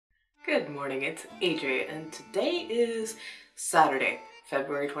Good morning, it's AJ, and today is Saturday,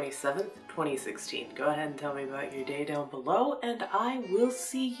 February 27th, 2016. Go ahead and tell me about your day down below, and I will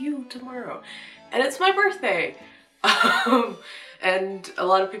see you tomorrow. And it's my birthday! And a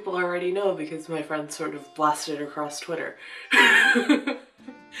lot of people already know because my friends sort of blasted across Twitter,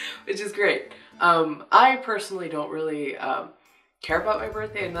 which is great. I personally don't really care about my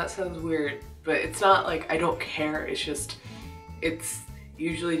birthday, and that sounds weird, but it's not like I don't care, it's just, it's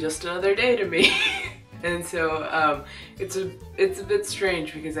usually just another day to me. And so it's a bit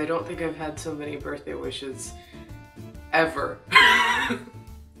strange because I don't think I've had so many birthday wishes ever.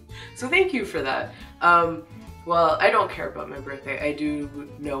 So thank you for that. Well, I don't care about my birthday. I do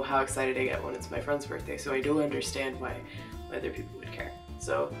know how excited I get when it's my friend's birthday, so I do understand why other people would care.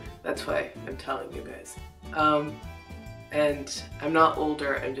 So that's why I'm telling you guys. And I'm not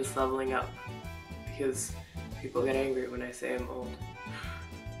older, I'm just leveling up because people get angry when I say I'm old.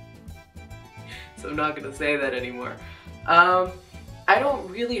 So I'm not gonna say that anymore. I don't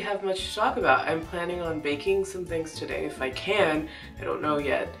really have much to talk about. I'm planning on baking some things today if I can. I don't know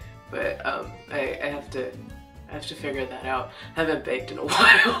yet, but I have to figure that out. I haven't baked in a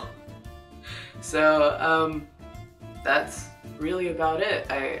while. So that's really about it.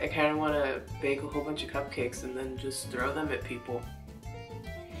 I kind of want to bake a whole bunch of cupcakes and then just throw them at people.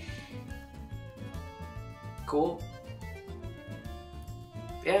 Cool.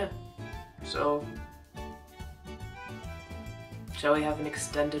 Yeah. So, shall we have an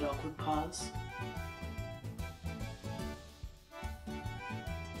extended awkward pause?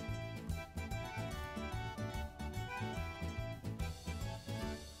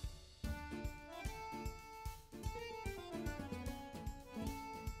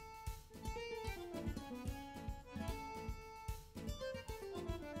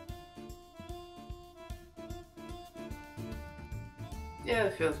 Yeah,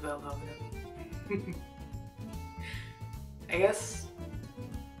 it feels well long enough. I guess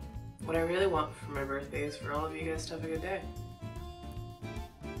what I really want for my birthday is for all of you guys to have a good day.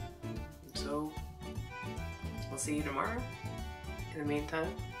 So, I'll see you tomorrow. In the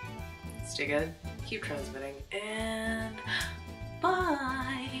meantime, stay good, keep transmitting, and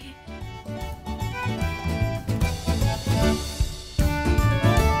bye!